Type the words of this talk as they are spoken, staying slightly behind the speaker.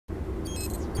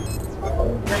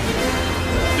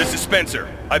This is Spencer.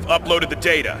 I've uploaded the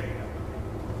data.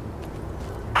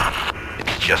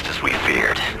 It's just as we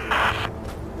feared.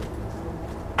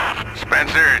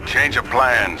 Spencer, change of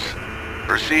plans.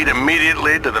 Proceed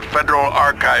immediately to the Federal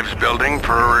Archives building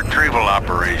for a retrieval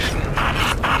operation.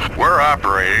 We're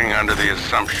operating under the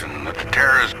assumption that the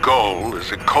terrorist goal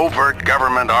is a covert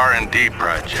government R&D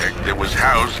project that was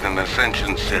housed in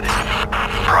Ascension City.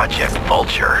 Project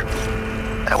Vulture.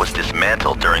 That was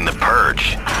dismantled during the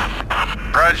Purge.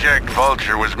 Project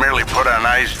Vulture was merely put on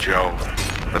ice, Joe.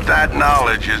 But that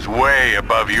knowledge is way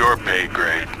above your pay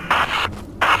grade.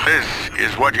 This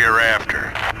is what you're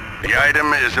after. The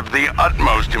item is of the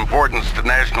utmost importance to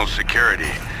national security.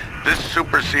 This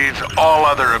supersedes all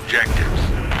other objectives.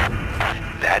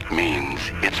 That means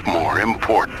it's more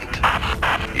important.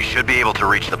 You should be able to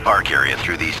reach the park area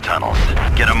through these tunnels.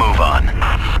 Get a move on.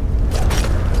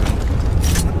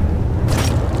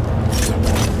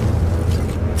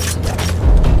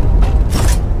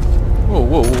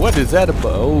 Whoa, what is that about?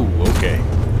 Oh, okay.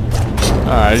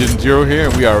 Alright, Jinzuro here,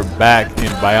 and we are back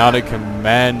in Bionic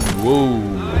Commando. Whoa.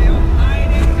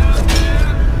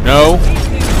 No.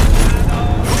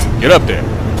 Get up there.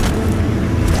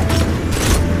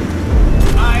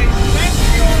 I sent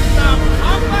you some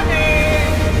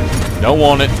company. Don't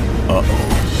want it. Uh-oh.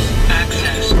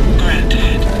 Access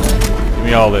granted. Give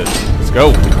me all this. Let's go.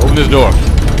 Open this door.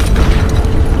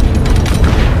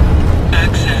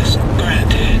 Access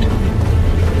granted.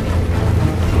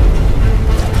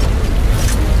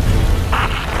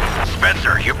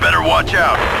 Spencer, you better watch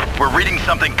out. We're reading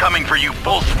something coming for you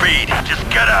full speed. Just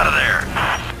get out of there.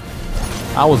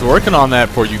 I was working on that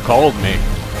before you called me.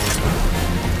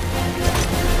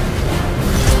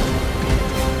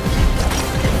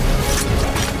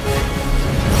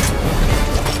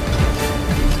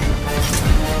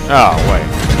 Oh, wait.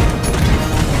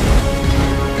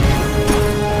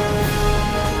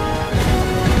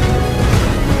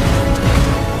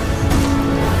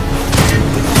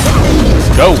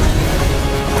 Let's go.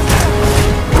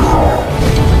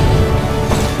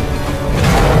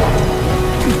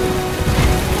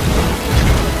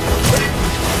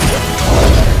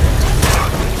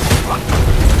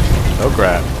 Oh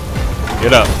crap.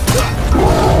 Get up.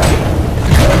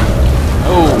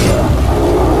 Oh.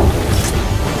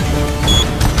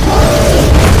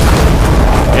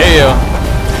 Yeah.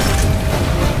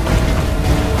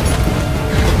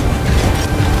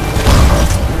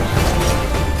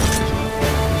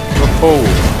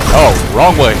 Oh,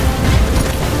 wrong way.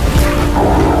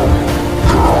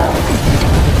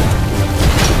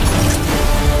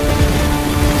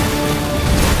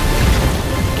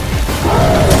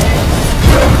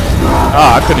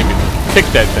 Ah, I couldn't even kick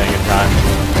that thing in time.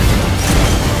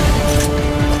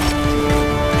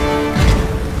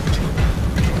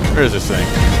 Where is this thing?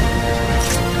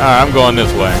 Alright, I'm going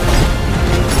this way.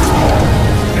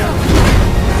 Yeah.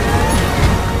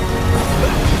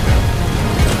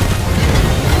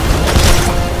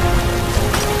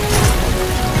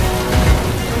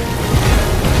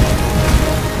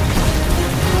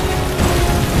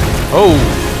 Oh!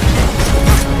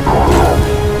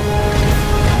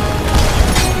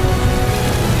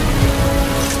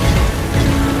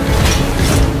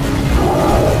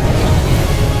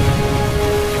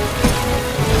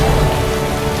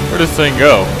 Where'd this thing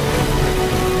go?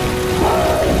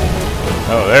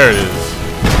 Oh, there it is.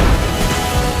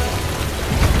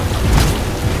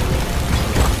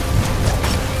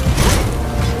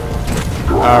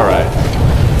 Alright.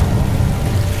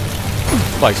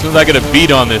 Like, as soon as I get a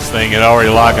beat on this thing, it's already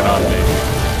locking on me.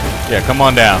 Yeah, come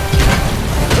on down.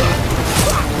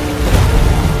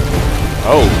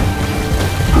 Oh.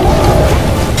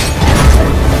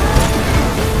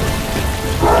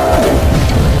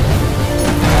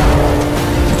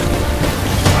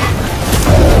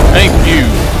 Thank you.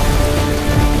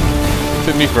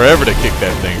 Took me forever to kick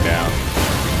that thing down.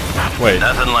 Wait.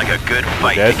 Nothing like a good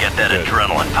fight to get that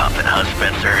adrenaline pumping, huh,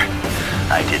 Spencer?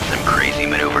 I did some crazy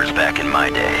maneuvers back in my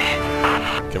day.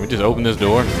 Can we just open this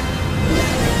door?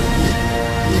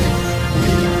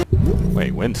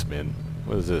 Wait, wind spin?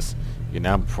 What is this? You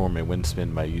now perform a wind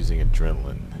spin by using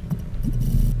adrenaline.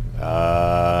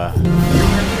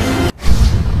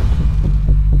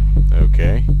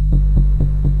 Okay.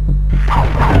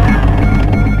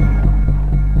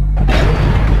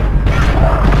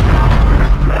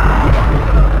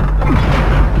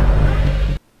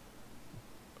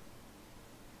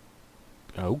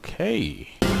 Okay.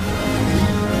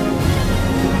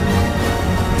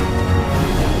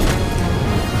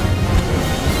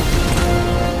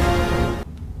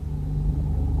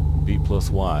 B plus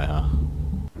Y, huh?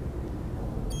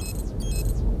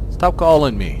 Stop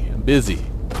calling me. I'm busy.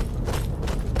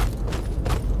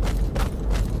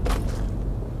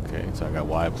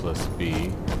 Y plus B.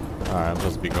 Alright, I'm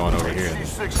supposed to be going over here.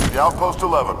 HG-60 to Outpost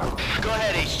 11. Go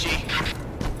ahead, HG.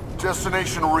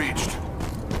 Destination reached.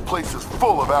 Place is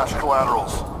full of Ash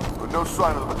collaterals, but no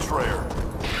sign of the betrayer.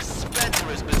 Spencer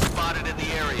has been spotted in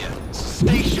the area.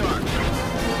 Stay sharp.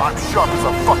 I'm sharp as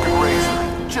a fucking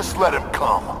razor. Just let him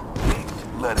come.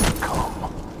 Let him come.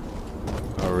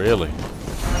 Oh, really?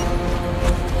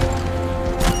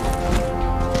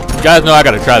 You guys know I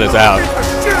gotta try this out.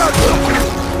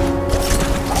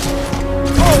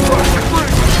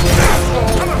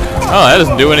 Oh, that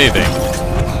doesn't do anything.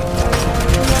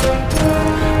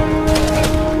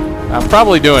 I'm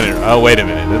probably doing it. Oh, wait a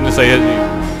minute. Didn't it say it?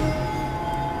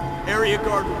 Area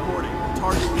guard reporting.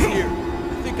 Target is here.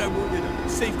 I think I wounded him.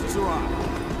 Safety Zero.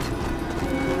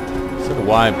 So the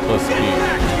Y plus B.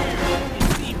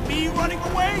 You see me running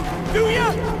away? Do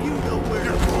ya? You know where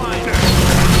to find me.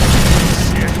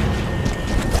 Shit.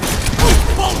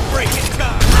 Bone breaking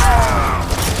time.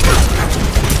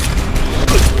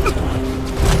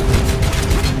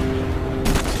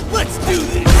 Let's do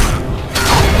this.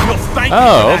 You'll thank me for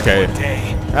that Okay. one day.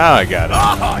 Oh, I got it.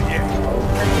 Oh, yeah.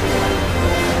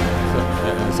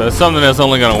 So it's something that's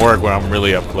only gonna work when I'm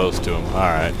really up close to him.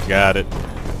 Alright, got it.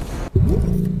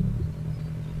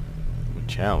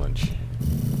 Challenge.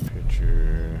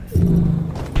 Picture.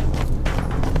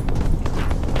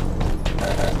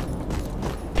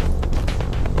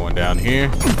 Going down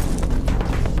here.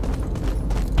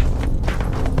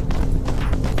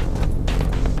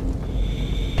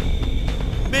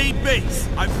 Main base.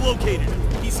 I've located him.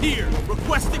 He's here.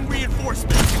 Requesting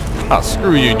reinforcements. Oh,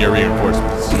 screw you and your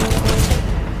reinforcements.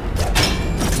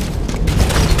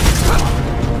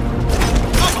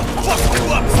 I'ma fuck you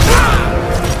up.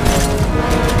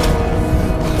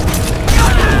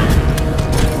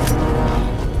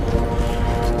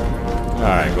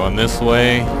 Alright, going this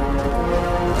way.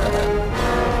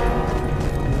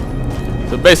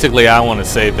 So basically, I want to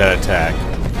save that attack.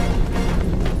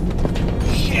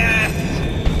 Yes!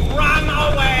 Run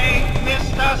away,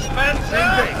 Mr.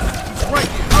 Spencer! He's right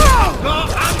here. Go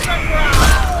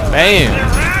underground! Bam!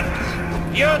 Rat,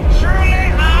 you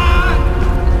truly are!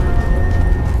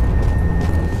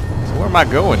 So where am I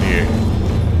going here?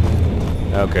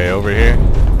 Okay, over here.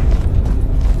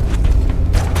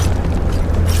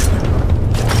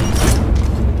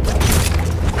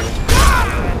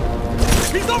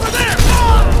 He's over there!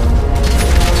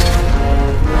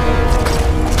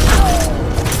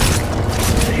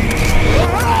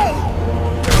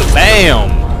 Bam!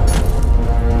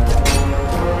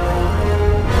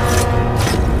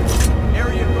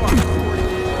 Area guard reporting.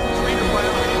 Trainer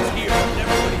Bionic is here.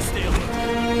 Everybody stay alert.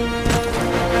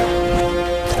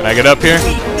 Can I get up here? We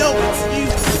know it's you.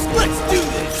 Let's do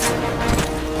this.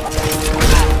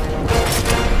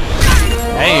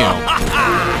 Damn!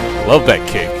 Love that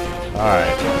kick.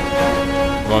 Alright.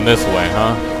 Going this way,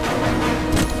 huh?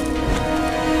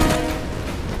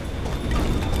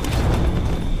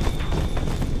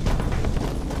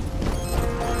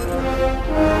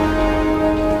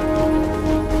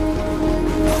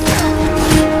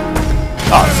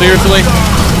 Oh, seriously?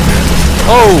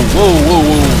 Oh, whoa, whoa,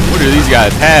 whoa. What do these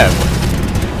guys have?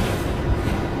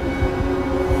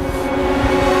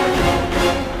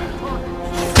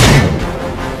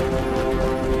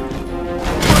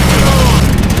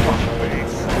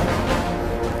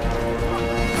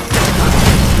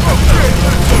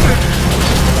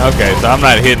 Okay, so I'm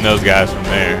not hitting those guys from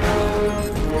there.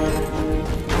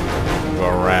 Go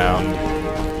around.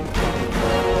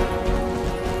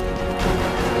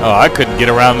 Oh, I couldn't get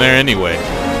around there anyway.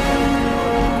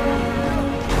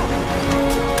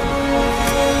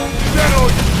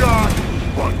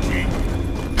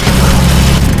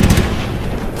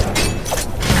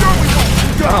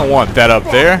 I don't want that up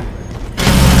there.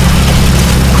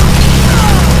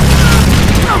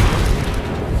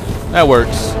 That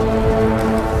works.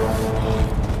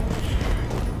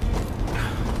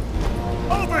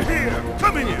 Over here!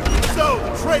 Come in here! So,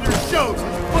 the traitor shows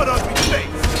his foot ugly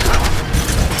face!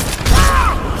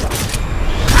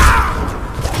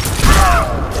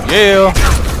 Yeah.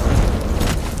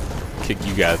 Kick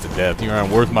you guys to death. You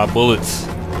aren't worth my bullets.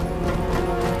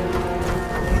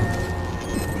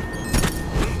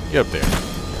 Get up there.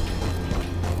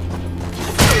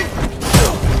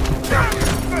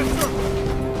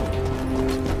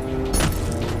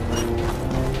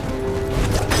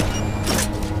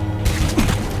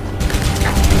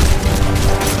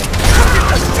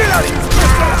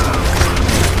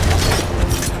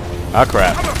 Ah,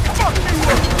 crap.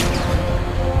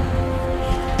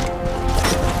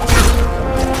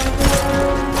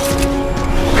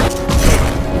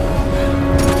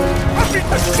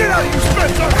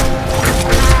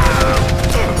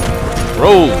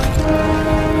 Roll.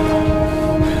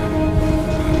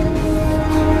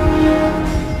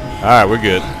 Alright, we're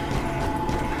good. I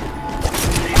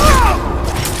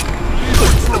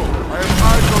have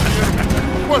eyes on the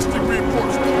enemy. Requesting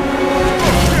reinforcements.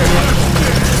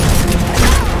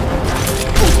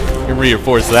 You can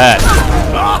reinforce that.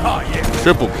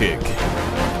 Triple kick.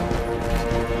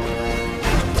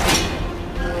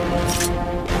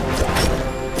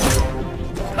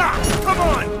 Come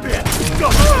on, bitch! Go!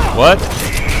 What?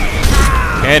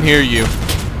 Can't hear you.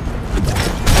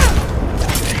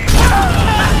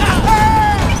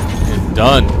 And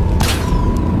done.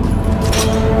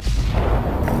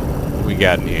 What we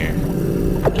got in here?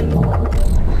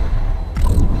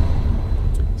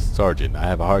 Sergeant, I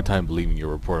have a hard time believing your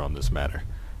report on this matter.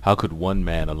 How could one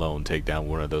man alone take down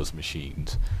one of those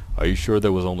machines? Are you sure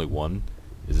there was only one?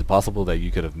 Is it possible that you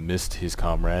could have missed his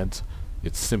comrades?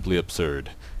 It's simply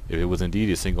absurd. If it was indeed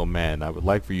a single man, I would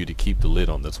like for you to keep the lid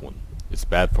on this one. It's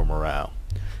bad for morale.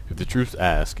 If the troops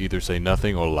ask, either say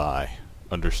nothing or lie.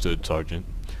 Understood, Sergeant.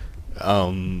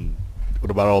 What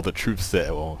about all the troops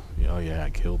that... Well, oh yeah, I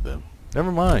killed them.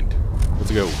 Never mind.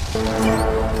 Let's go.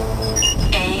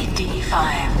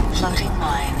 AD5, floating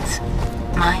mines.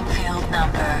 Minefield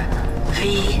number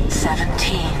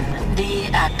V17,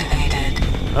 deactivated.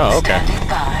 Oh, okay. Standing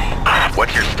by.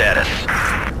 What's your status?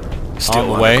 Still On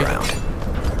the on way. the ground.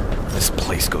 This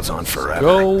place goes on forever.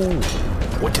 Go.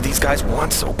 What do these guys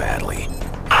want so badly?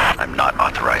 I'm not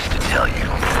authorized to tell you.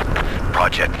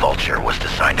 Project Vulture was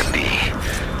designed to be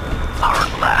our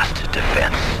last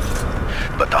defense.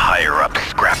 But the higher-ups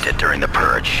scrapped it during the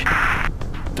purge.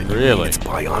 Then you Really? mean it's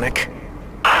bionic?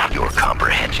 Your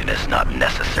comprehension is not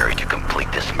necessary to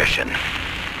complete this mission.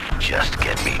 Just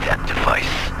get me that device.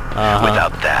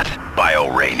 Without that,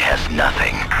 BioRain has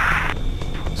nothing.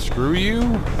 Screw you.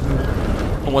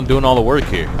 I'm the one doing all the work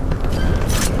here.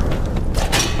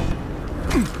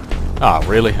 Ah,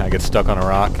 really? I get stuck on a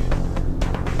rock?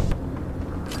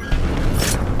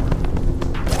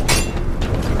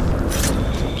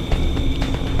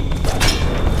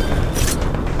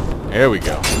 There we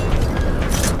go.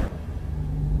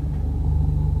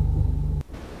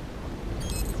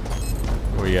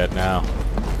 Where you at now?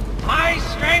 My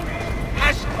strength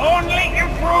has only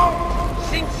improved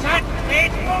since that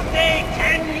fateful day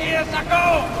 10 years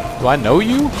ago. Do I know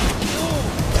you?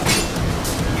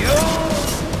 You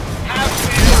have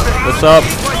been What's up?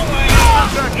 away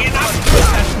enough to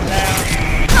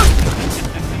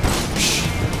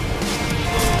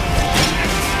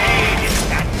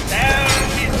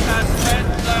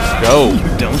Go.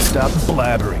 You don't stop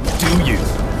blabbering, do you?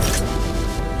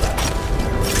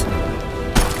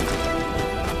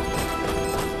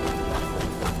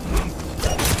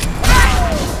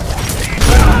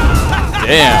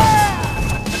 Damn.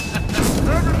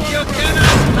 You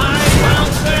cannot hide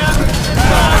out there.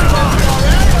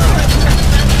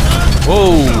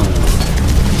 Whoa.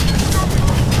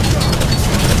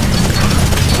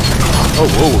 Oh,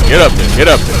 whoa. Get up there. Get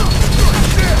up there.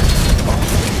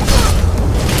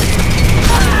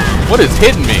 What is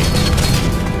hitting me?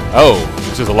 Oh,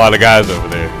 there's just a lot of guys over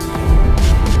there.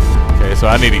 Okay, so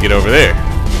I need to get over there.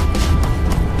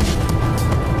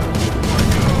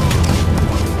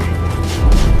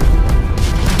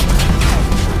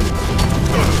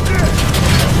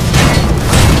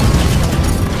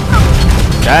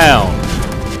 Down.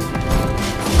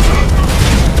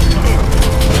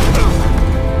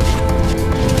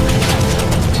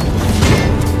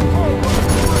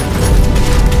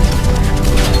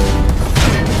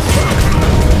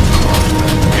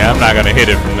 I'm not gonna hit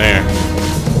it from there.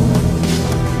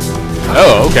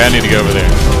 Oh, okay, I need to go over there.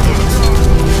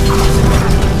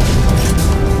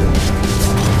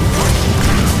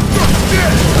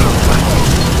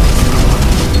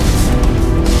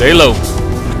 Stay low.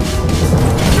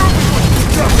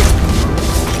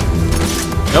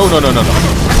 No, no, no, no, no.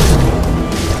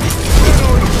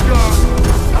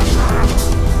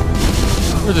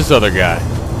 Where's this other guy?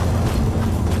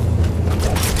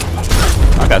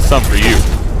 I got some for you.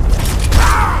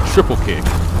 Triple kick.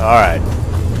 Alright.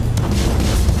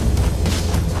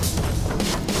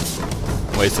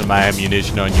 Wasting my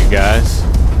ammunition on you guys.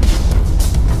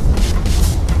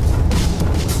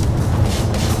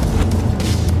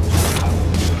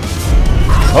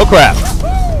 Oh crap.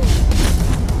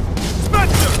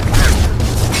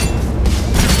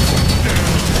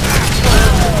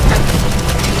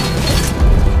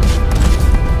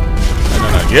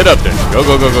 No, get up there. Go,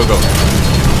 go, go, go, go.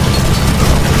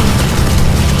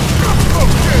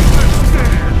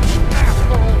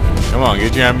 Come on,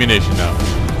 get your ammunition now.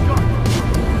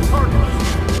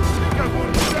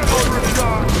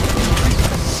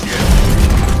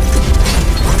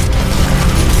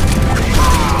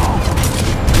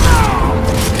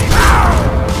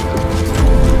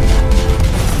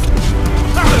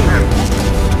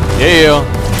 Yeah.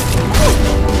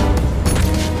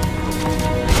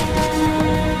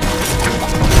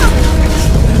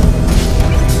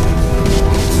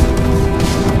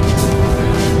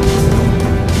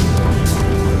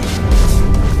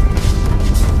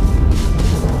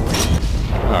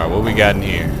 Alright, what we got in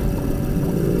here?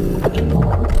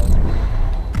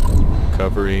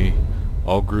 Recovery.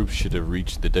 All groups should have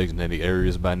reached the designated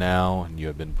areas by now, and you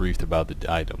have been briefed about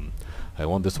the item. I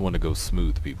want this one to go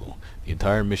smooth, people. The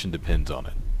entire mission depends on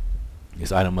it.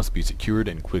 This item must be secured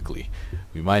and quickly.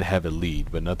 We might have a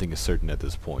lead, but nothing is certain at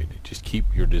this point. Just keep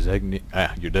your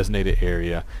designated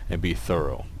area and be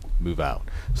thorough. Move out.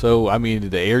 So, I mean,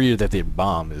 the area that they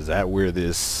bombed, is that where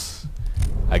this...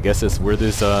 I guess it's where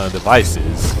this device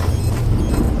is.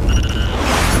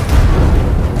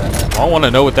 I want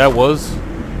to know what that was.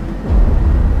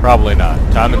 Probably not.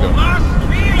 Time to go. You must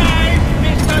realize,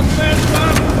 Mr.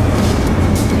 Spencer,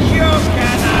 you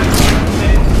cannot do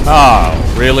this.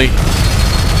 Oh, really?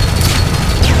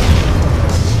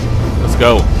 Let's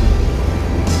go.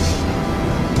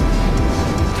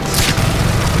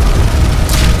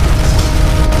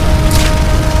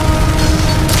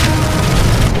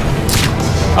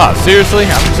 Ah, seriously?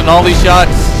 I'm missing all these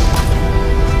shots?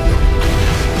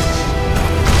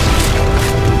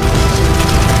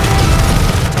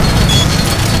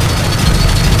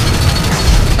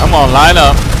 Come on, line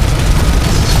up.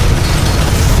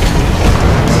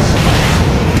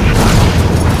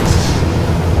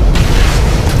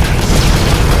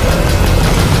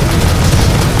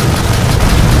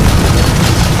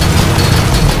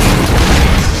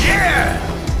 Yeah!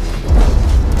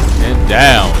 And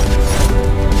down.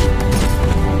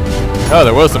 Oh,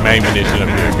 there was some ammunition up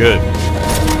here. Good.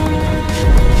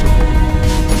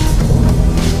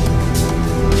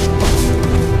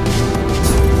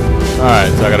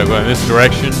 Alright, so I gotta go in this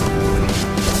direction.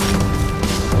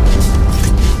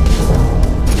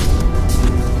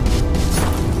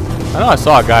 I know I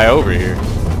saw a guy over here.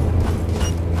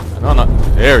 I don't know.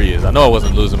 There he is. I know I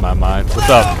wasn't losing my mind. What's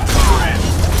up?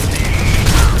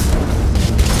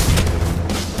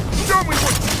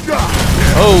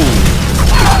 Oh!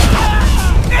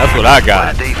 That's what I got.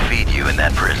 What did they feed you in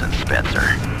that prison,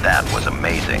 Spencer? That was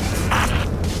amazing.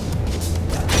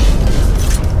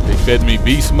 They fed me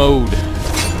beast mode.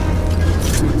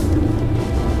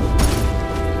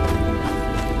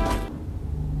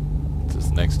 What's this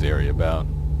next area about?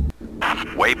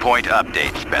 Waypoint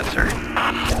update, Spencer.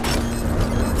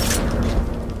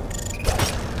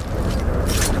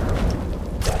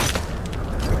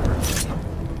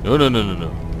 No, no, no, no,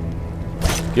 no.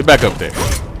 Get back up there.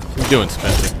 What are you doing,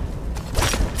 Spencer?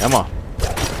 Come on.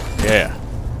 Yeah.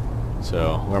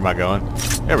 So, where am I going?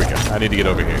 There we go. I need to get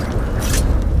over here.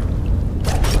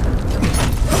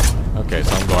 Okay,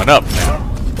 so I'm going up now.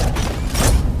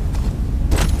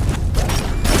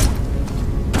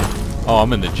 Oh,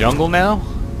 I'm in the jungle now?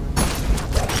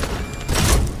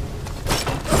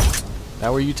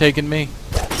 That where you taking me?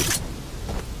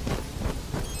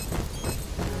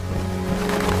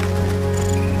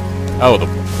 Oh,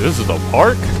 this is a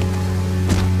park?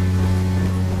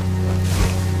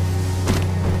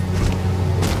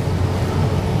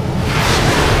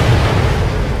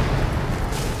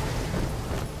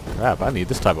 Crap, I need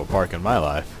this type of park in my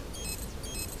life.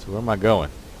 So where am I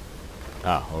going?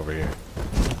 Ah, over here.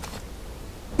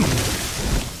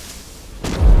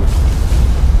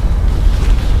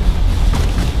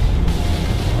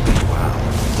 Wow,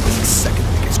 this is the second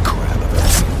biggest crab I've ever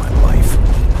seen in my life.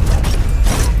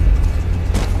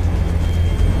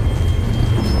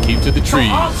 Keep to the trees.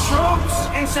 To all troops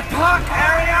in the park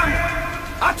area,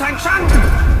 attention!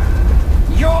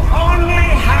 You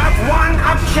only have one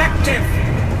objective,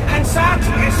 and that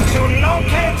is to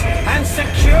locate and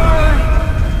secure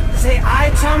the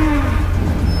item.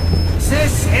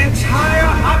 This entire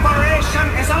operation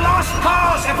is a lost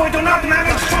cause if we do not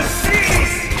manage to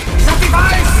seize the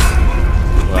device.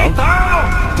 Be thorough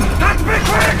and be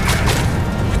quick.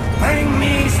 Bring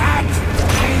me that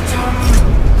item.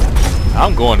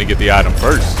 I'm going to get the item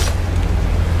first.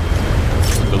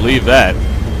 Believe that.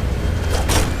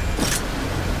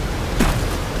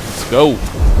 Let's go.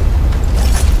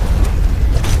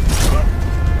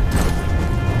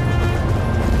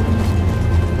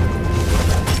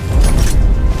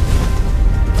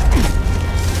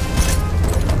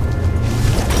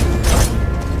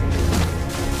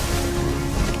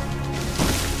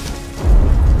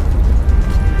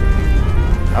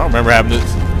 I don't remember having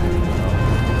this.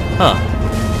 Huh.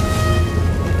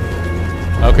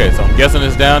 Okay, so I'm guessing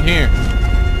it's down here.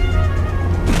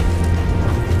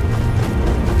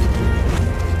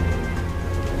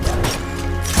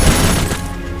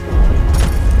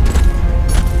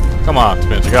 Come on,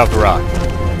 Spencer, get off the rock.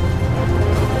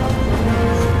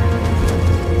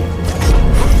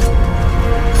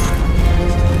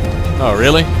 Oh,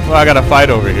 really? Well, I gotta fight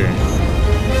over here.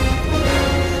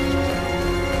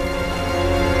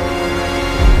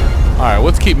 Alright,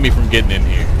 what's keeping me from getting in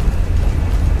here?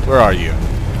 Where are you?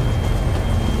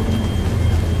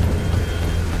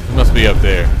 You must be up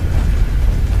there.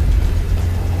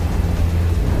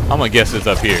 I'm gonna guess it's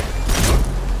up here.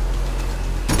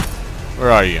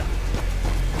 Where are you?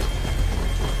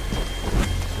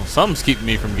 Well, something's keeping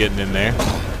me from getting in there.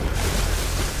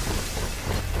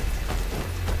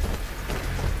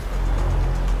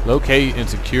 Locate and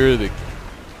secure the...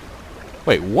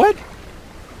 Wait, what?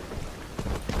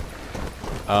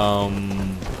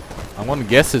 I want to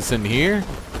guess it's in here.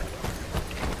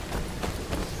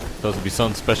 Supposed to be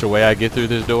some special way I get through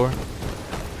this door.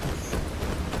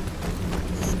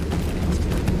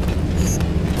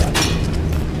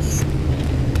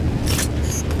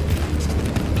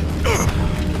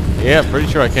 Yeah, pretty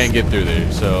sure I can't get through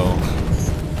there, so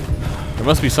there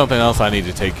must be something else I need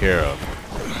to take care of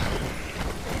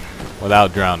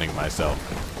without drowning myself.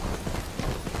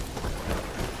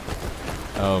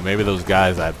 Oh, maybe those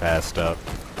guys I passed up.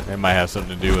 They might have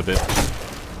something to do with it.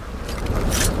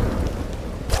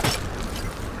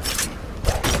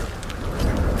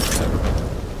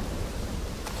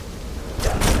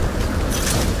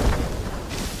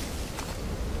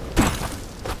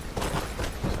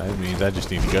 That means I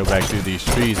just need to go back through these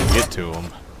trees and get to them.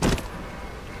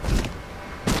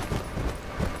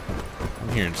 I'm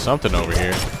hearing something over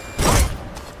here.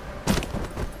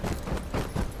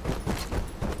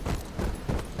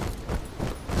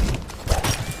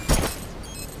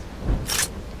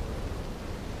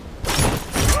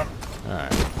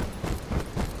 Alright.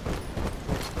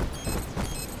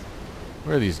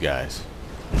 Where are these guys?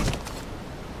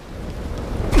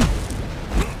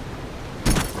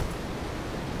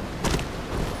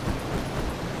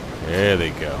 There they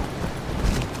go.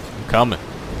 I'm coming.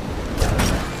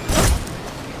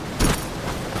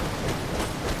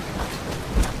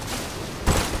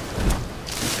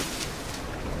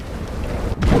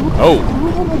 Oh!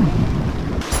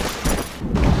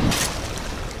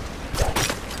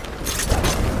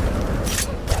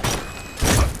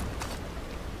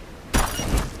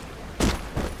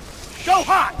 Go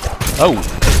hot! Oh!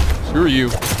 Screw you.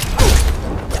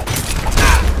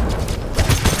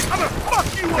 I'm gonna fuck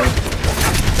you up!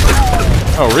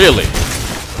 Oh, really?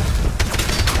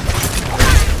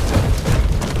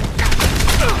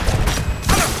 I'm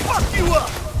gonna fuck you up!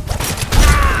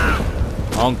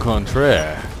 En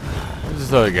contraire. Who's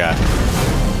this other guy?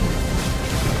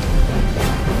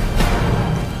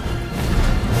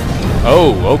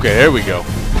 Oh, okay, there we go.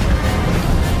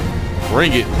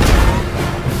 Bring it.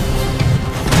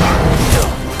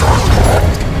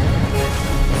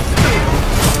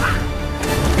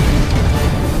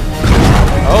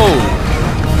 Oh.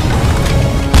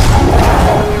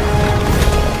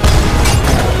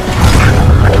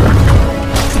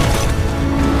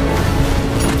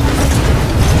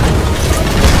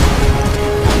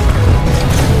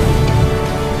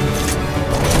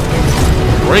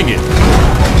 Bring it.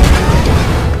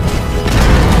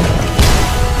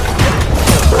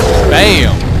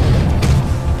 Bam.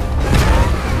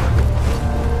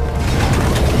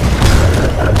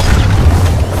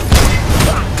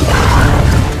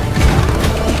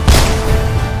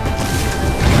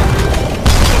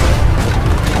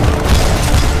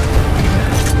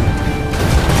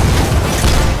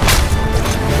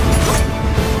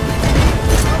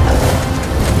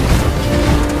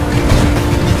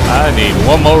 I need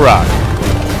one more rock.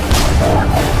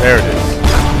 There it is.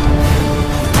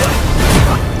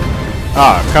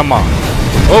 Ah, come on.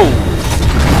 Oh!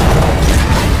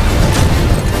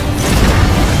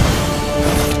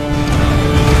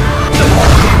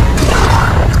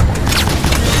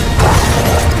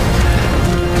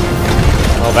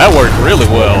 Oh, that worked really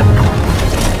well.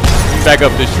 Back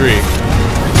up this tree.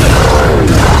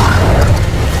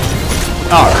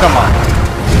 Oh, come on.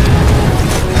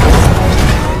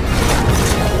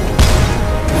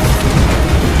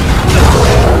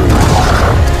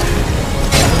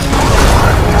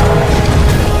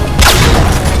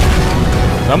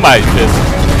 Somebody's pissed.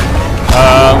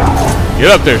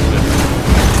 Get up there, sis.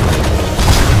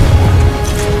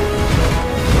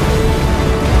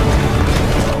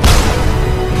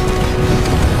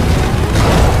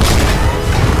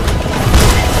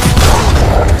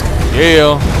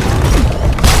 Yeah.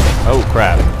 Oh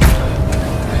crap.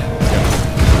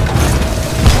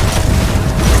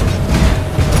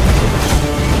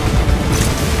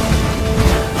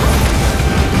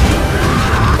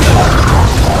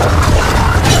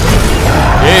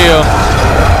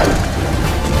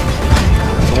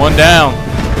 down.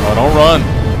 Oh, don't run.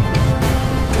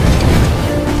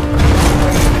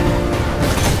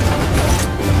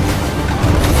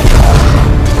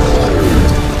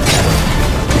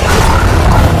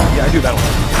 Yeah, I do that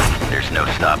one. There's no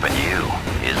stopping you,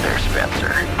 is there,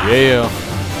 Spencer? Yeah.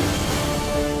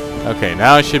 Okay,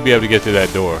 now I should be able to get through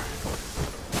that door.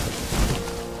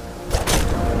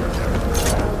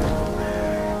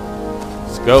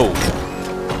 Let's go.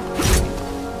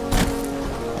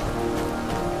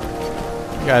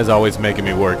 You guys always making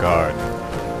me work hard.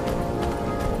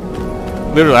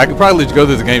 Literally, I could probably just go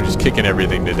through the game just kicking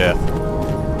everything to death.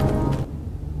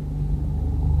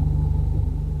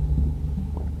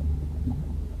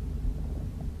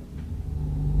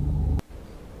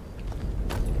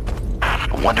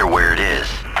 Wonder where it is.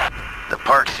 The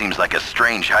park seems like a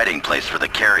strange hiding place for the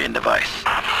carrion device.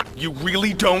 You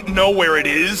really don't know where it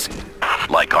is?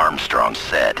 Like Armstrong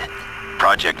said,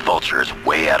 Project Vulture is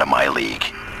way out of my league.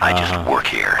 I just work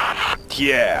here.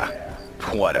 Yeah.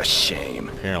 What a shame.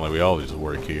 Apparently, we all just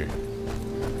work here.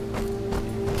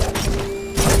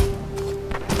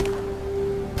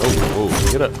 Oh,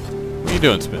 get up. What are you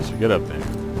doing, Spencer? Get up there.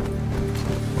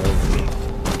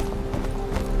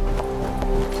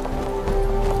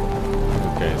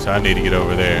 Okay, so I need to get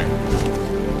over there.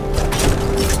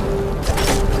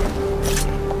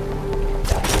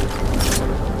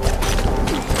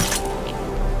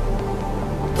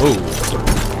 Oh.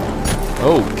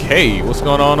 Okay, what's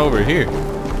going on over here?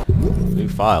 New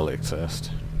file accessed.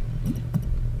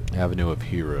 Avenue of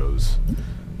Heroes.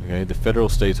 Okay, the federal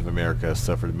states of America has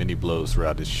suffered many blows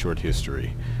throughout its short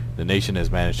history. The nation has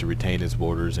managed to retain its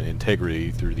borders and integrity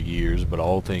through the years, but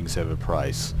all things have a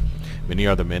price. Many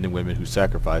are the men and women who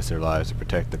sacrifice their lives to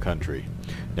protect the country.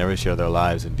 Never shall their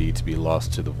lives and deeds be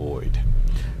lost to the void.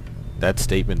 That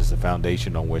statement is the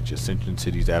foundation on which Ascension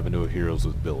City's Avenue of Heroes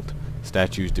was built.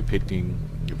 Statues depicting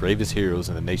the bravest heroes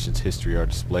in the nation's history are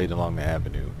displayed along the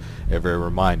avenue, ever a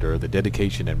reminder of the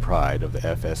dedication and pride of the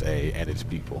FSA and its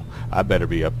people. I better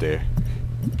be up there.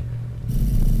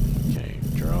 Okay,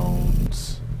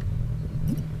 drones.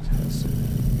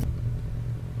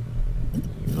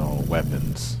 These are all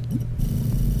weapons.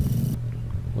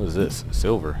 What is this?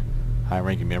 Silver.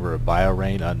 High-ranking member of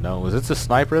BioRain unknown. Was this a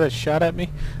sniper that shot at me?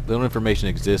 Little information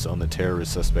exists on the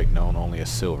terrorist suspect known only as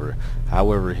Silver.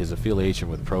 However, his affiliation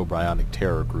with pro-Bionic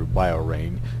terror group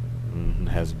BioRain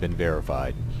has been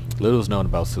verified. Little is known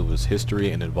about Silver's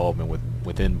history and involvement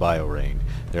within BioRain.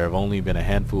 There have only been a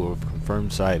handful of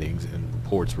confirmed sightings and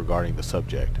reports regarding the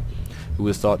subject, who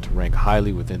is thought to rank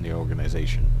highly within the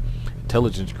organization.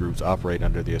 Intelligence groups operate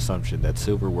under the assumption that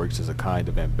Silver works as a kind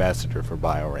of ambassador for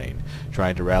BioRain,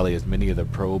 trying to rally as many of the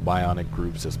pro-Bionic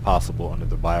groups as possible under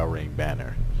the BioRain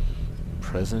banner.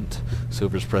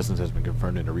 Silver's presence has been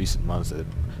confirmed in recent months at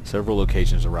several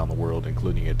locations around the world,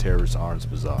 including a terrorist arms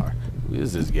bazaar. Who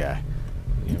is this guy?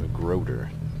 We have a Groder.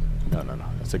 No.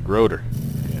 That's a Groder.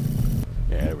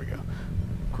 Yeah, there we go.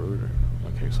 Groder.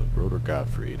 Okay, so Groder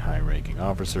Gottfried, high-ranking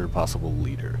officer, possible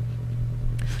leader.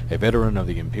 A veteran of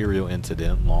the Imperial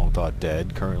Incident, long thought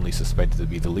dead, currently suspected to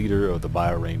be the leader of the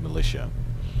BioRain militia.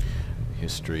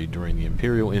 History. During the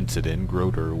Imperial Incident,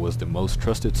 Groder was the most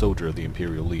trusted soldier of the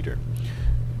Imperial leader,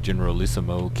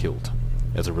 Generalissimo Kilt.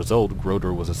 As a result,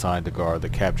 Groder was assigned to guard the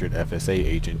captured FSA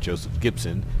agent Joseph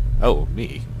Gibson,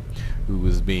 who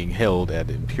was being held at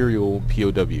Imperial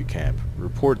POW camp.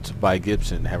 Reports by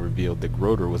Gibson have revealed that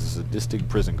Groder was a sadistic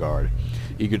prison guard,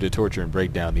 eager to torture and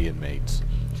break down the inmates.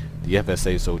 The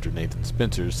FSA soldier Nathan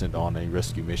Spencer, sent on a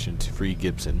rescue mission to free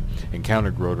Gibson,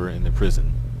 encountered Groder in the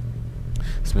prison.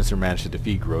 Spencer managed to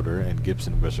defeat Groder, and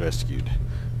Gibson was rescued.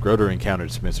 Groder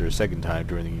encountered Spencer a second time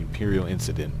during the Imperial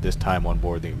Incident, this time on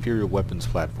board the Imperial weapons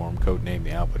platform codenamed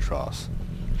the Albatross.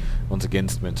 Once again,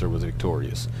 Spencer was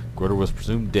victorious. Groder was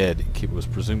presumed dead and was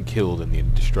presumed killed in the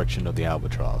destruction of the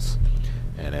Albatross.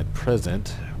 And at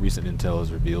present, recent intel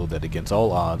has revealed that against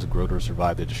all odds, Groder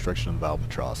survived the destruction of the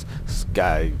Albatross. This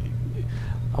guy,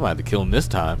 I'm gonna have to kill him this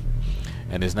time,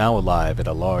 and is now alive at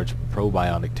a large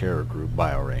pro-Bionic terror group,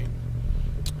 BioRain.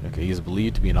 Okay, he is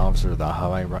believed to be an officer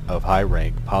of high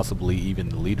rank, possibly even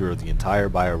the leader of the entire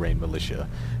BioRain militia.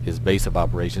 His base of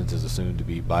operations is assumed to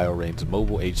be BioRain's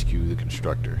mobile HQ, the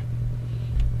Constructor.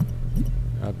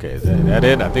 Okay, is that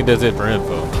it? I think that's it for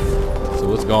info. So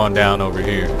what's going down over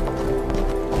here?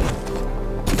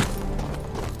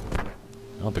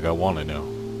 I don't think I want to know.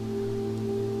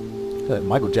 Is that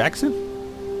Michael Jackson?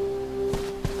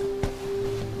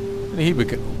 When did he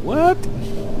become... What?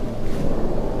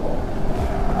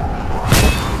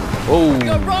 Whoa.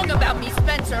 You're wrong about me,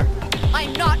 Spencer.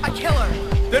 I'm not a killer.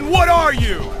 Then what are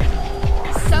you?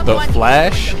 Someone The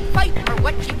Flash? who fight for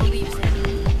what she believes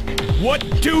in.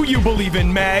 What do you believe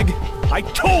in, Mag? I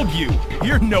told you,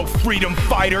 you're no freedom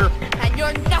fighter. And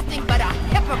you're nothing but a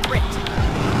hypocrite.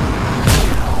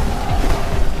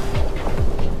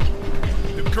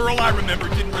 The girl I remember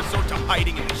didn't resort to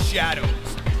hiding in the shadows.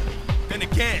 Then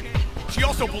again, she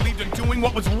also believed in doing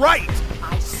what was right.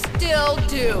 I still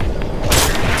do.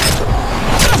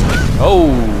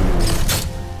 Oh,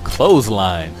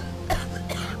 clothesline.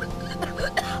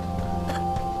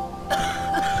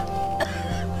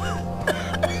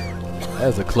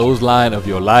 That's a clothesline of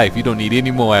your life. You don't need any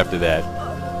more after that.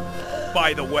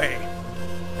 By the way,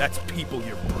 that's people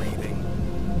you're breathing.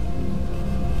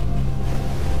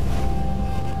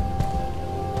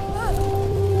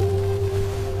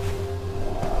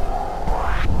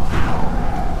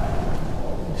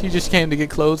 She just came to get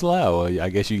clothesline. Well, I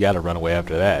guess you gotta run away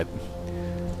after that.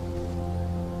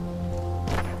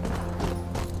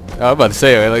 I was about to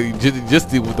say, like, just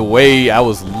the way I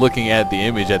was looking at the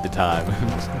image at the time.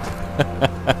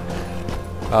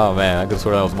 Oh man, I could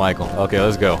swear that was Michael. Okay,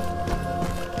 let's go.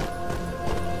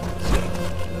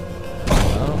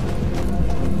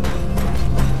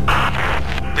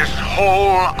 This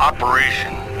whole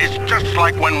operation is just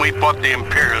like when we fought the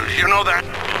Imperials, you know that?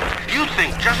 You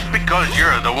think just because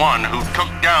you're the one who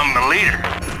took down the leader,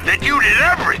 that you did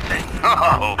everything?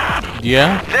 Oh.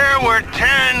 Yeah? There were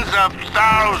tens of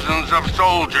thousands of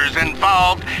soldiers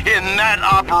involved in that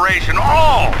operation,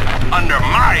 all under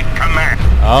my command.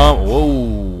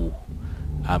 Whoa.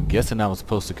 I'm guessing I was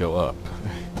supposed to go up.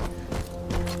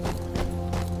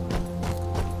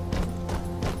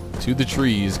 To the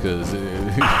trees, because...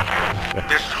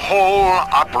 This whole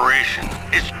operation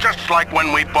is just like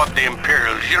when we fought the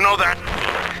Imperials, you know that?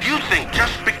 You think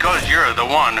just because you're the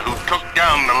one who took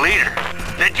down the leader,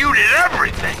 that you did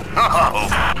everything? Oh.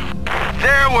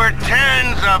 There were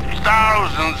tens of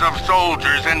thousands of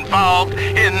soldiers involved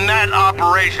in that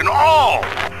operation, all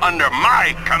under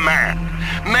my command.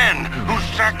 Men who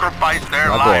sacrificed their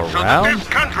lives so that this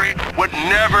country would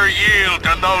never yield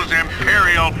to those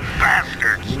Imperial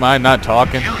bastards. You mind not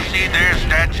talking? You see their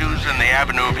statues in the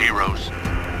Avenue of Heroes.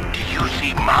 Do you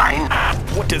see mine?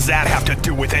 What does that have to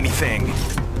do with anything?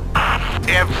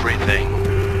 Everything.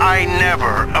 I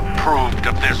never approved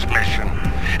of this mission.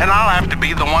 And I'll have to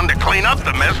be the one to clean up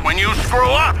the mess when you screw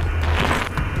up.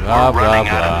 Blah, We're running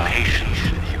blah, out blah. of patience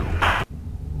with you.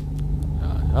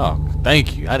 Oh,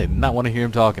 thank you. I did not want to hear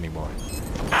him talk anymore.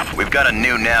 We've got a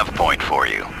new nav point for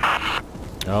you.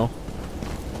 Oh?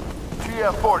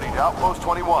 GF-40 to Outpost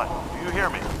 21. Do you hear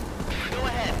me? Go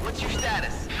ahead. What's your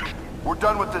status? We're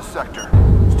done with this sector.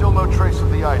 Still no trace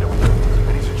of the item.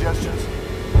 Any suggestions?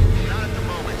 Not at the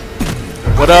moment.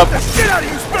 What up? Get out of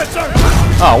here, Spencer!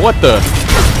 Oh, what the?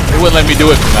 They wouldn't let me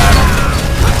do it, man.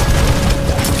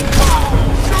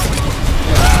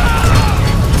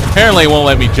 Apparently it won't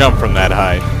let me jump from that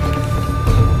high.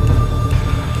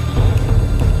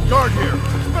 Guard here.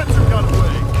 Spencer got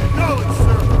away. Acknowledge,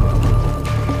 sir.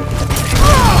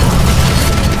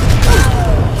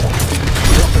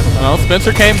 Oh,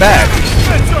 Spencer came back.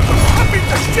 Spencer! I beat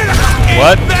the shit out of you!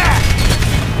 What? Back!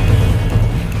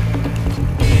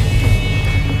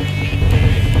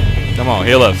 Come on,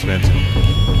 heal up, Spencer.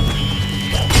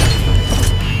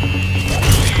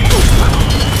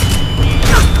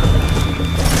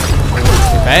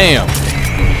 Bam!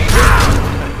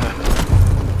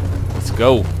 Let's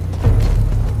go.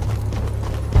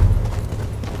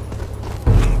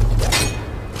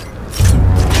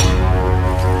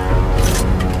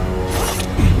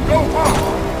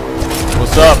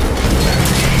 What's up?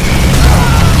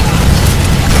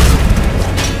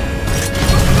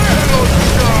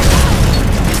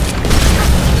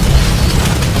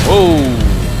 Whoa!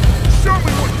 Show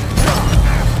me what you got,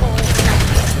 asshole!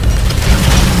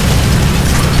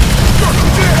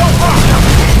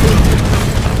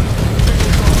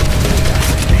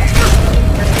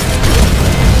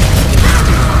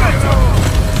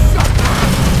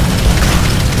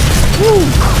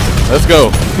 Let's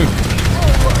go.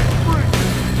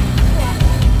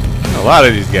 A lot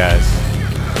of these guys.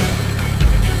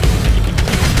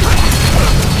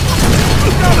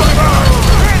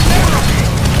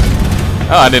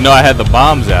 Oh, I didn't know I had the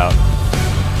bombs out.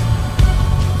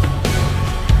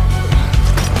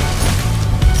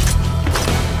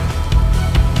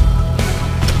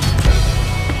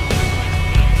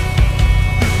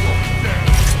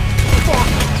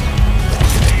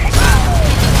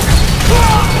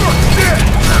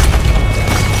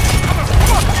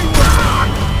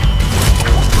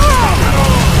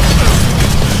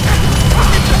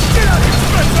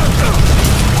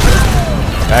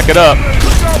 Back it up.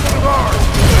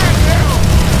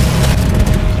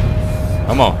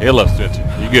 Come on, heal up, Spencer.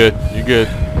 You good. You good.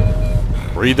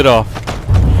 Breathe it off.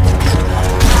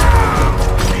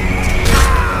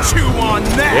 Chew on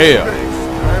that! Yeah. I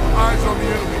have eyes on the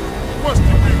enemy.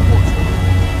 Requesting reinforcements.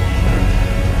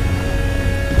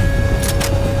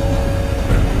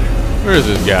 Where is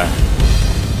this guy?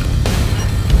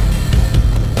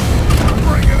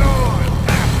 Bring it on,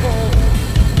 asshole!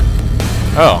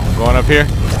 Oh, going up here?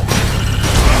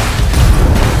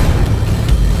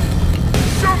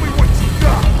 Show me what you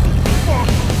got! Fuck!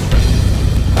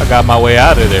 I got my way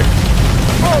out of there.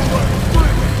 Alright,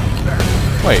 bring it!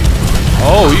 Wait.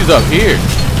 Oh, he's up here.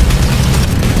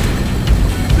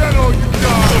 Is that all you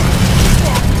got?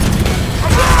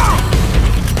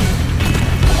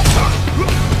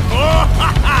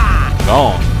 Fuck!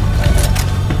 Gone.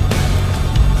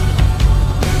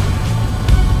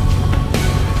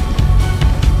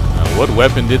 Now, what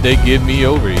weapon did they give me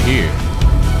over here?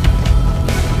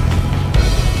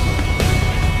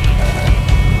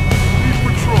 Need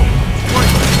patrol. Wait,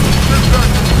 get back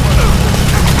to the front.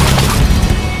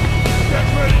 Get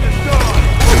ready to die!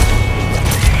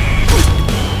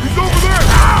 He's over there!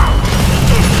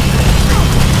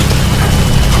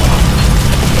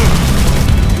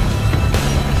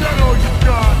 Is that all you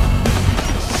got?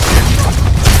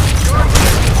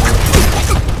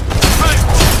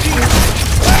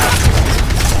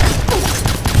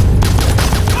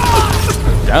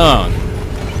 Done.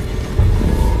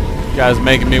 You guys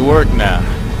making me work now.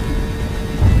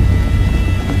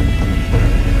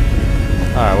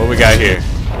 Alright, what we got here?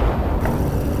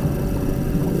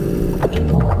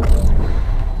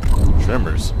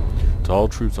 Tremors. To all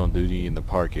troops on duty in the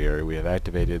park area, we have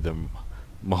activated the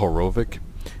Mohorovic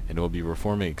and will be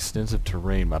performing extensive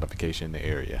terrain modification in the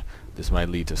area. This might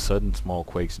lead to sudden small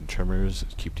quakes and tremors.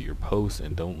 Keep to your posts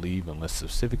and don't leave unless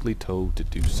specifically told to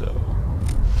do so.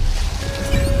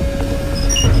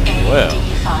 Well.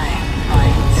 85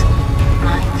 lines.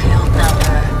 Minefield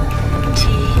number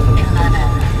T11.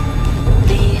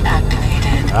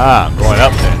 Deactivated. Ah, I'm going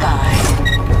up there.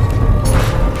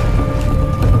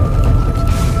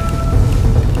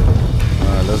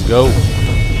 Alright, let's go.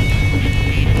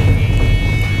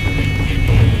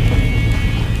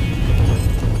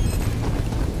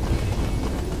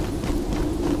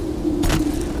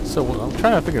 So I'm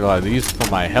trying to figure out, are these for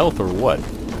my health or what?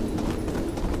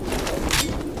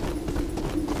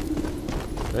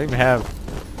 They even have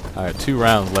 2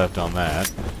 rounds left on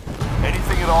that.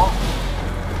 Anything at all?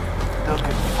 Look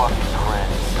at fucking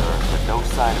granny, sir, but no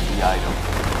sign of the item.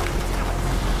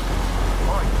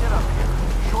 Alright, get up here.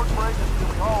 Short break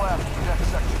and call out to the next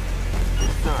section.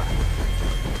 Yes, sir.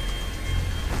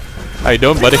 How you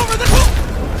doing, buddy?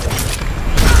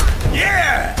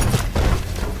 Yeah!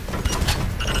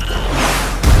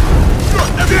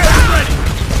 Everyone ready!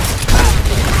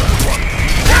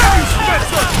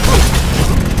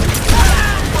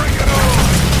 Bring it on,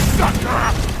 sucker!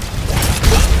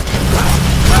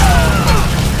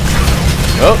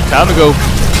 Oh, time to go.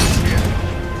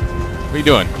 What are you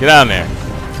doing? Get down there.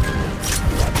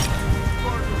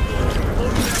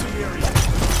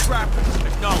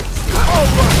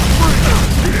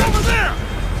 He's over there!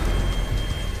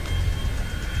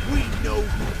 We know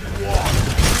who you are.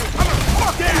 I'm gonna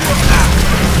fuck you up!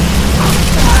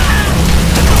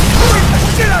 Beat the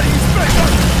shit out of you, Spencer!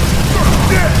 You're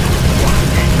dead!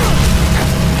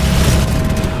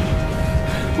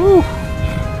 Whew.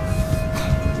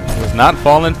 Was not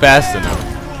falling fast enough.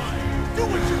 Do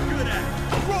what you're good at.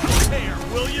 Roll hair,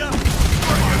 will ya?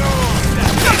 Bring it on!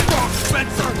 That's wrong,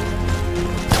 Spencer!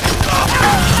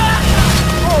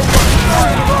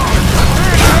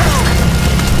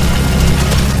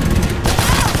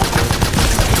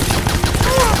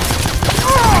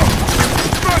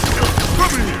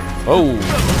 Oh,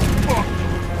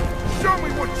 Show me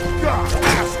what you got,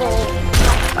 asshole!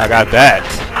 I got that.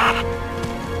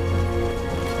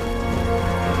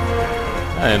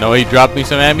 I didn't know he dropped me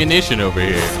some ammunition over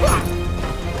here.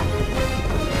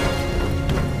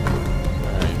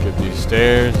 Alright, get these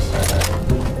stairs.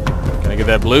 Can I get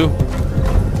that blue?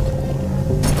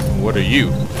 What are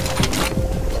you?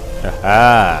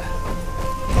 Haha.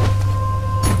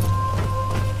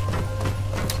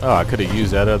 Oh, I could have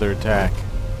used that other attack.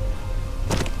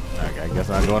 I guess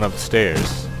I'm going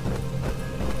upstairs.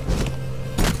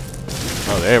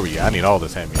 Oh, there we go. I need all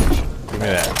this ammunition. Give me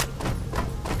that.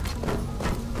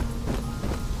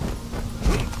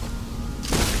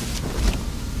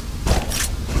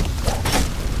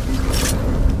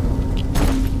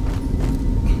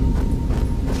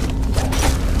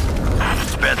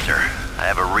 Spencer, I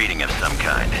have a reading of some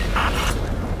kind.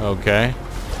 Okay.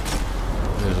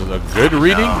 Is it a good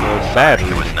reading or a bad It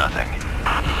reading? was nothing.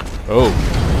 Oh.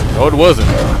 No, it wasn't.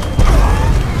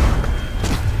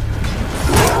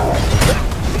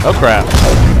 Oh crap.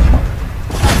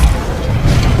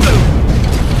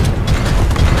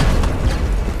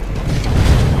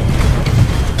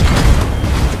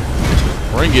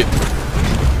 Bring it.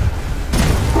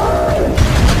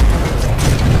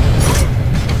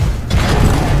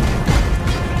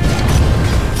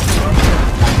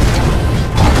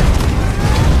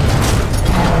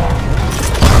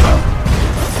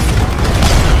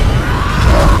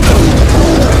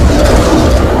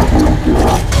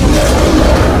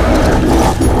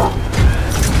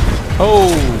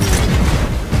 Oh.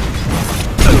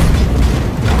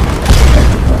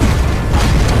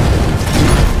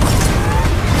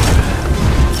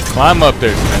 Climb up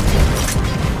there, Spencer.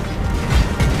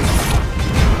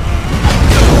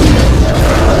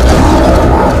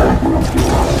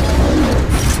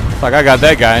 It's like I got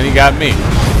that guy and he got me.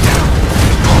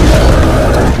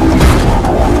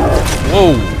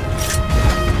 Whoa.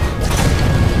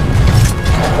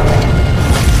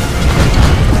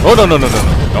 Oh, no, no, no, no,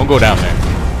 no. Don't go down there.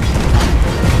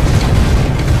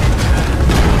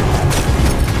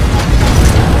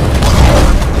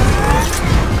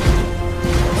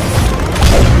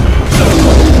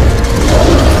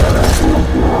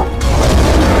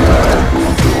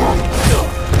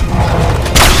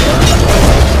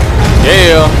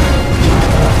 Yeah.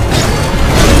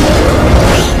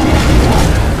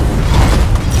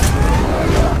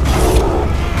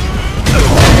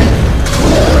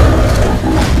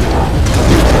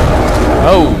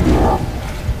 Oh.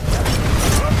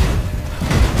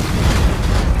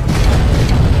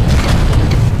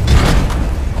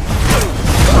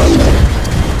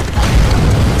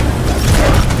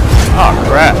 Oh,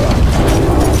 crap.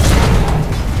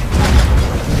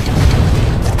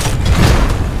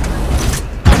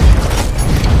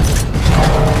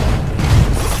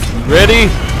 Ready?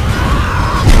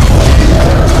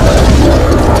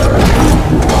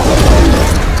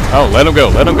 Oh, let him go.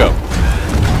 Let him go.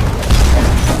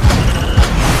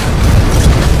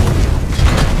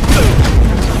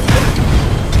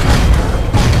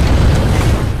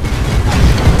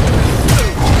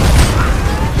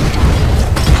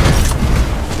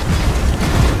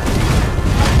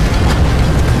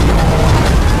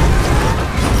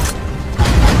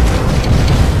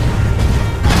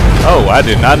 Oh, I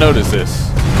did not notice this.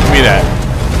 Give me that.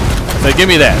 Say, give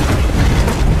me that.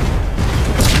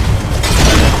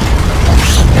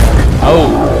 Oh.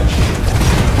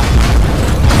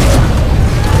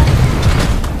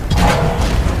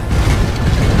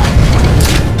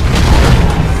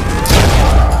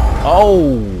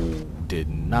 Oh. Did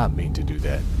not mean to do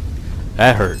that.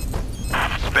 That hurt.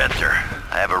 Spencer,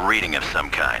 I have a reading of some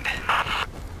kind.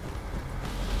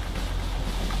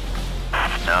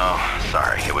 No,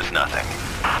 sorry, it was nothing.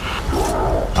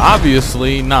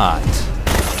 Obviously not.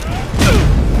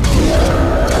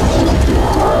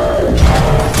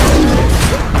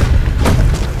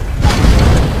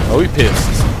 Oh, he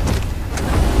pissed.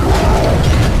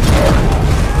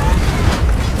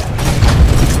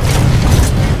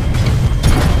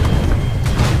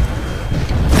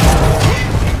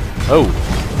 Oh,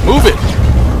 move it.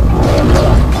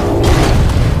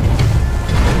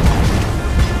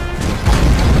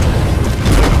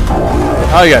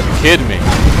 Oh, you gotta be kidding me.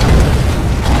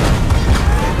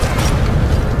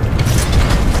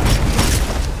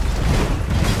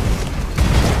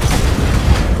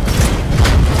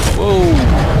 Whoa.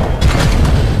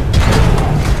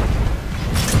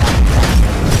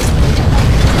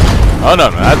 Oh, no,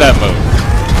 no, not that move.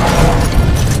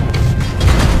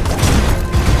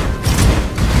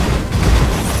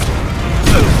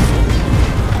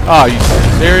 Oh, you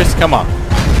serious? Come on.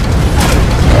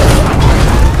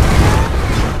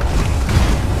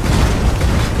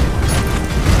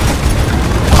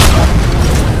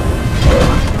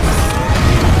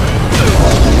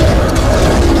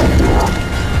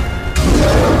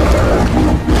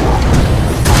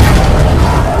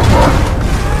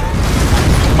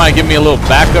 Might give me a little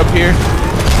backup here.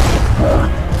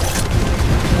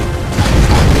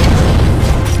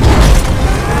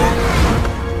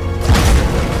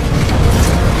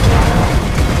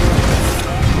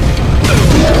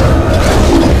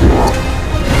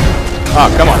 Oh,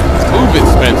 come on. Move it,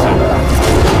 Spencer.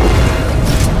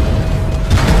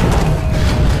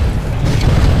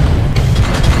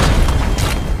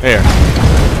 There.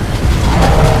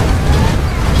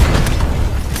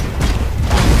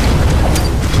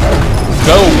 Let's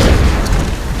go.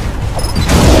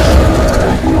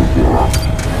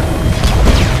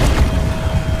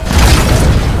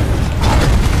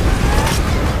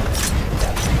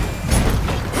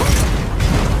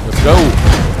 Let's go.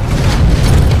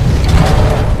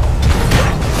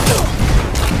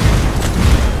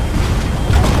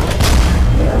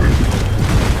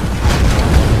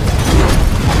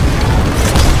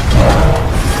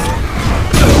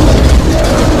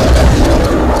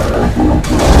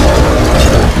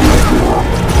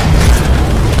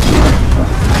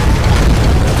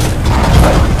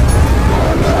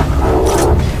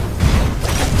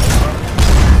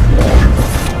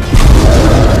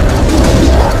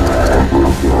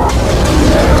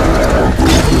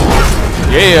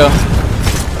 Yeah.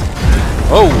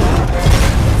 Oh.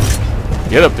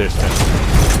 Get up there, Spencer.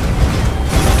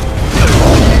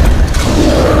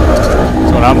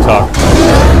 That's what I'm talking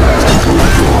about.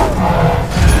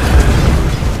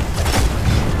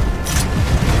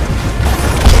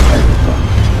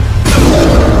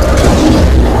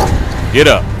 Get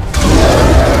up.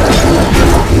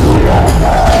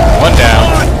 One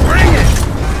down. Bring it!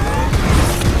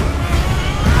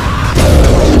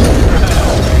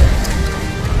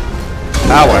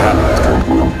 Power.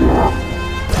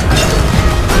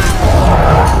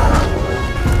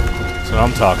 That's what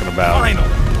I'm talking about. Final.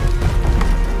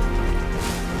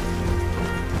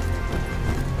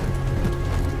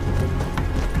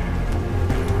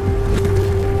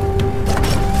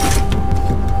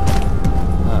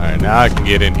 Alright, now I can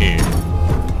get in here.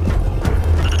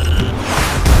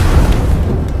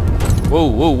 Whoa,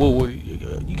 whoa, whoa, whoa.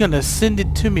 You're gonna send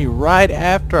it to me right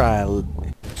after I...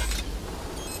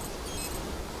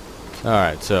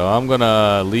 Alright, so I'm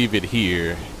gonna leave it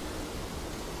here.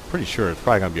 Pretty sure it's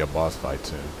probably gonna be a boss fight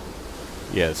soon.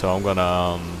 Yeah, so I'm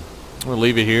gonna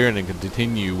leave it here and then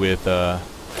continue with what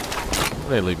do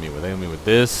they leave me with? They leave me with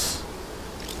this.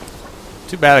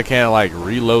 Too bad I can't like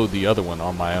reload the other one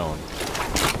on my own.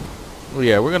 Well,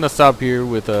 yeah, we're gonna stop here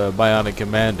with Bionic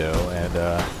Commando and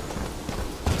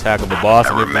tackle the boss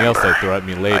and everything else they throw at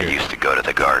me later. I used to go to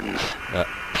the gardens.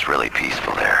 It's really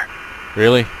peaceful there.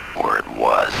 Really? Or it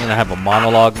was. I'm gonna have a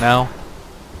monologue now.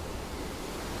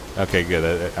 Okay,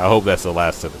 good. I hope that's the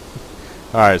last of it.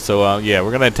 Alright, so yeah,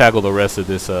 we're gonna tackle the rest of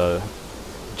this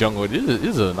jungle. This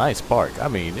is a nice park. I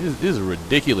mean, this is a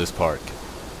ridiculous park.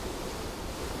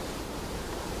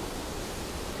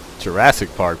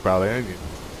 Jurassic Park probably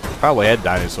had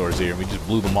dinosaurs here and we just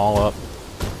blew them all up.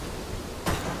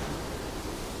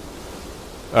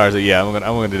 Alright, so yeah, I'm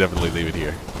gonna definitely leave it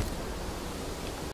here.